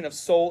separation of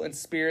soul and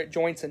spirit,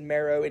 joints and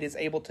marrow. It is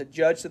able to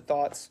judge the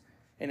thoughts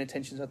and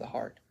intentions of the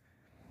heart."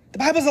 The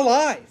Bible's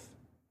alive.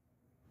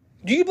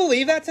 Do you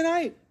believe that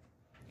tonight?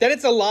 That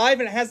it's alive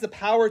and it has the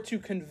power to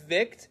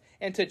convict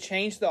and to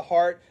change the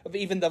heart of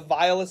even the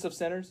vilest of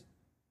sinners?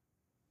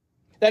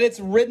 That it's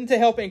written to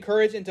help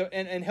encourage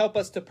and help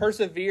us to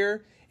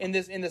persevere in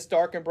this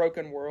dark and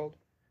broken world?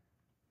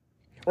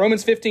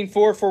 Romans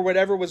 15:4, "For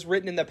whatever was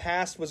written in the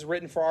past was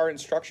written for our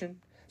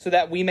instruction, so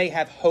that we may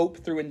have hope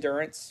through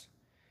endurance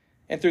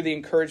and through the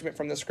encouragement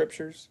from the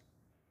Scriptures."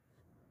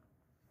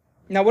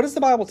 Now, what is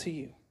the Bible to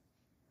you?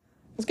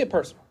 Let's get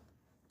personal.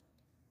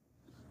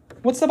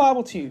 What's the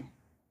Bible to you?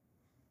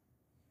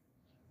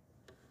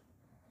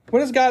 What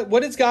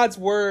does God's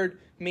Word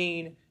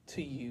mean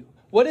to you?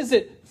 What is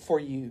it for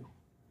you?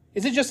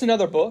 Is it just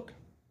another book?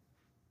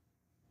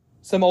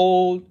 Some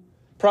old,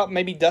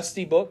 maybe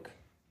dusty book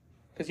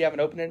because you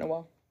haven't opened it in a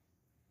while?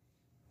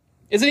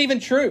 Is it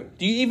even true?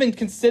 Do you even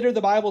consider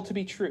the Bible to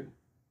be true?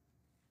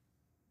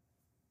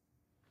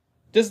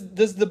 Does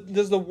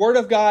the Word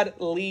of God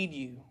lead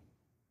you?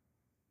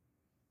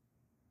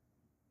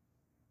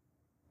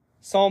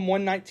 Psalm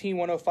 119,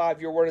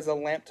 105, your word is a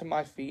lamp to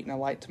my feet and a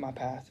light to my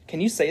path.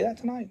 Can you say that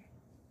tonight?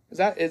 Is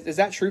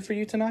that true for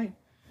you tonight?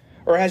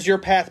 Or has your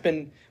path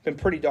been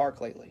pretty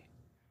dark lately?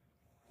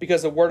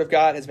 Because the Word of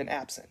God has been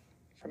absent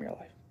from your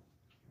life.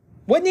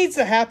 What needs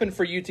to happen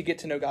for you to get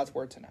to know God's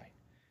Word tonight?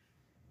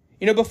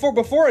 You know,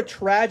 before a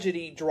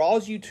tragedy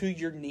draws you to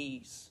your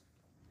knees,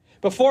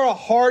 before a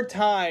hard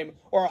time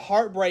or a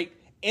heartbreak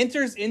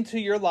enters into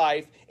your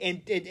life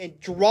and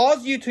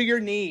draws you to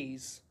your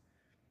knees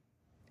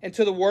and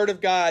to the Word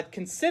of God,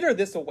 consider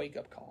this a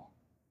wake-up call.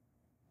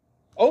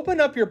 Open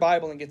up your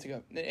Bible and get to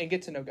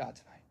know God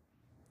tonight.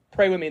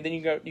 Pray with me, then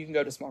you can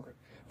go to small group.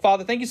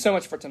 Father, thank you so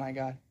much for tonight,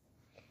 God.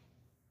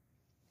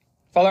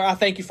 Father, I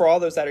thank you for all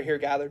those that are here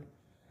gathered,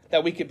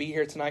 that we could be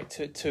here tonight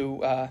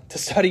to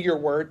study your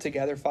Word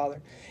together,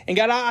 Father. And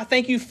God, I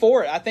thank you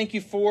for it. I thank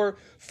you for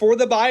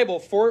the Bible,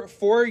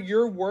 for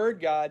your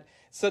Word, God.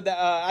 So that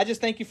I just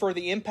thank you for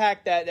the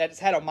impact that it's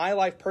had on my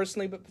life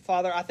personally. But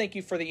Father, I thank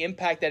you for the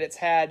impact that it's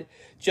had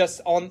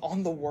just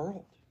on the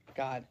world,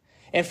 God.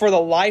 And for the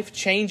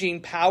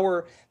life-changing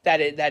power that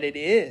it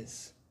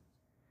is.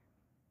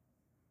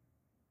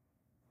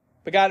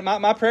 But God,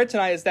 my prayer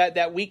tonight is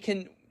that we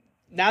can,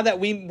 now that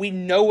we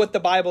know what the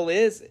Bible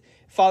is,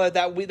 Father,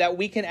 that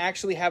we can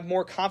actually have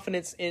more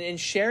confidence in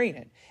sharing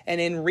it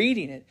and in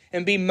reading it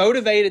and be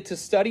motivated to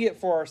study it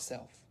for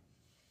ourselves.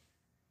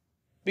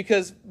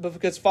 Because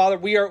Father,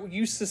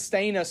 you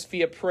sustain us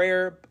via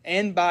prayer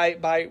and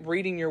by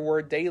reading your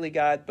Word daily,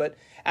 God. But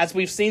as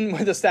we've seen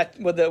with the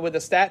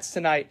stats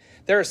tonight,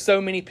 there are so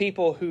many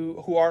people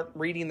who aren't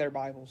reading their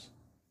Bibles,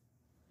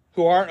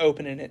 who aren't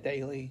opening it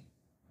daily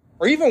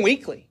or even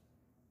weekly.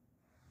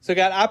 So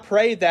God, I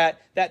pray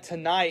that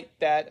tonight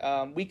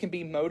that we can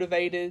be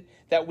motivated,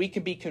 that we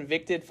can be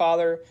convicted,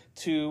 Father,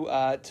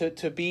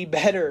 to be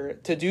better,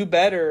 to do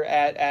better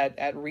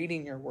at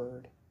reading your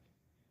Word.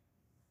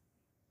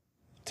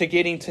 To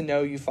getting to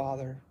know you,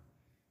 Father.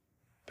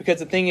 Because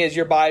the thing is,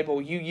 your Bible,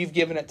 you've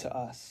given it to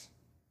us.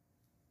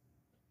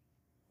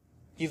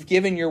 You've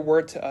given your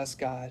Word to us,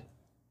 God.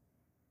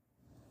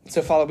 And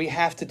so, Father, we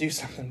have to do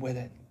something with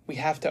it. We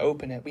have to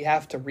open it. We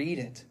have to read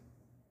it.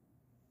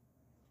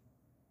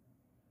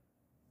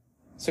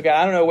 So, God,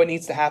 I don't know what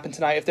needs to happen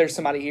tonight. If there's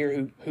somebody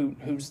here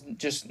who's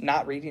just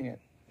not reading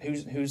it,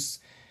 who's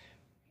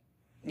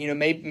you know,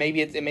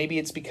 maybe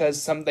it's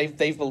because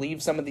they've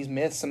believed some of these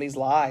myths, some of these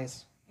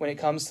lies when it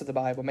comes to the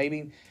Bible.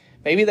 Maybe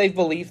they've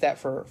believed that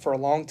for a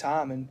long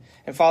time.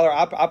 And Father,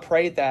 I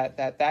pray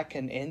that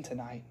can end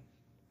tonight.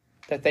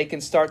 That they can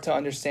start to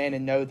understand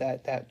and know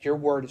that your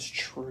Word is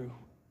true.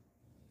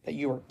 That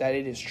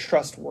it is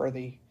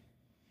trustworthy.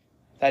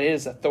 That it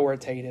is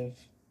authoritative.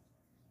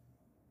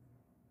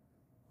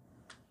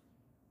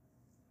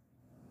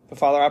 But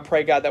Father, I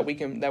pray, God, that we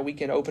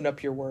can open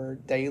up your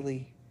Word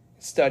daily,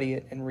 study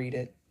it and read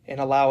it, and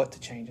allow it to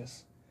change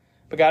us.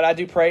 But God, I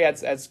do pray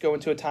as go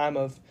into a time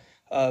of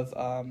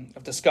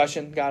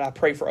discussion. God, I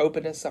pray for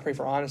openness. I pray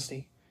for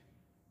honesty.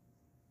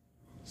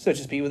 So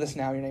just be with us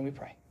now. In your name we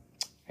pray.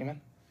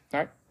 Amen.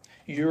 All right.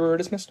 You're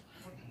dismissed.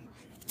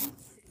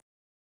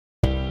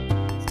 All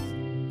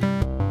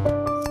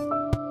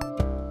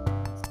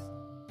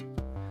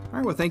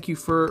right. Well, thank you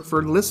for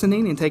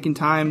listening and taking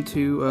time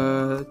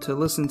to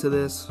listen to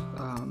this.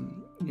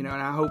 And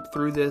I hope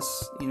through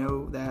this,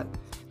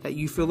 that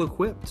you feel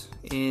equipped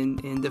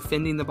in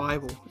defending the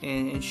Bible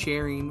and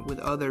sharing with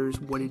others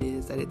what it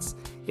is, that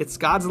it's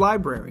God's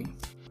library,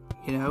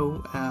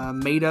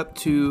 made up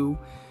to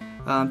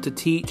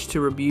teach,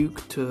 to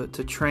rebuke, to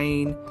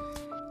train,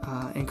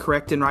 and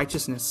correct in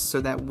righteousness,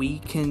 so that we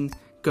can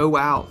go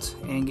out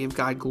and give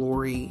God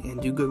glory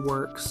and do good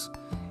works.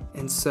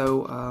 And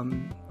so,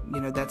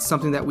 that's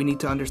something that we need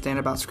to understand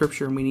about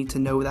Scripture, and we need to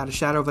know without a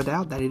shadow of a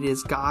doubt that it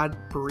is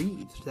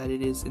God-breathed, that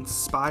it is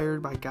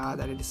inspired by God,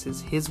 that it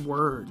is His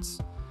words,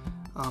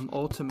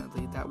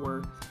 ultimately, that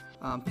were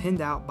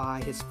penned out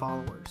by His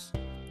followers,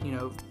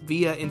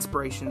 via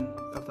inspiration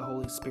of the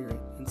Holy Spirit.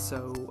 And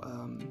so,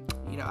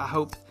 I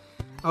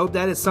hope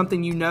that is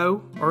something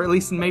or at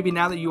least maybe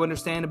now that you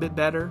understand a bit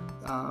better,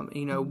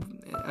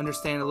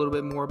 understand a little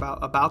bit more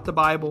about the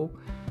Bible.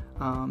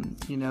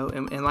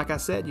 And like I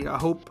said, I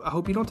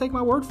hope you don't take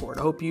my word for it.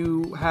 I hope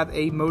you have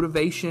a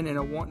motivation and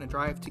a want and a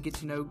drive to get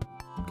to know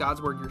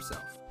God's Word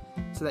yourself,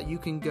 so that you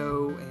can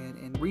go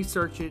and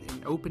research it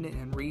and open it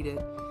and read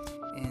it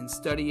and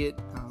study it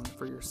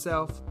for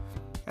yourself.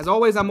 As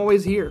always, I'm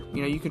always here.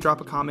 You can drop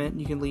a comment.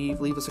 You can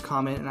leave us a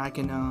comment, and I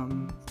can,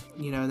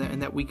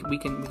 and that we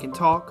can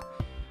talk,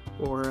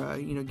 or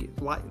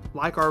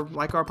like our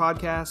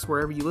podcast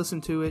wherever you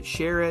listen to it.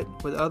 Share it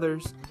with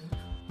others.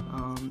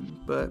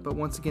 But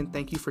once again,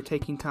 thank you for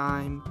taking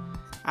time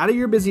out of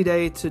your busy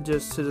day to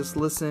just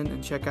listen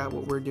and check out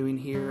what we're doing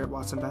here at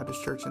Watson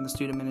Baptist Church in the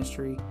student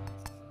ministry.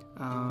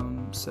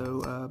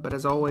 But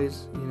as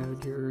always,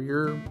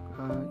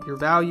 you're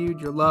valued,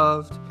 you're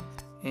loved,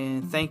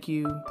 And thank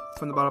you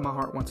from the bottom of my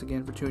heart once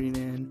again for tuning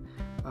in.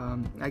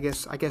 I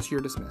guess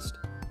you're dismissed.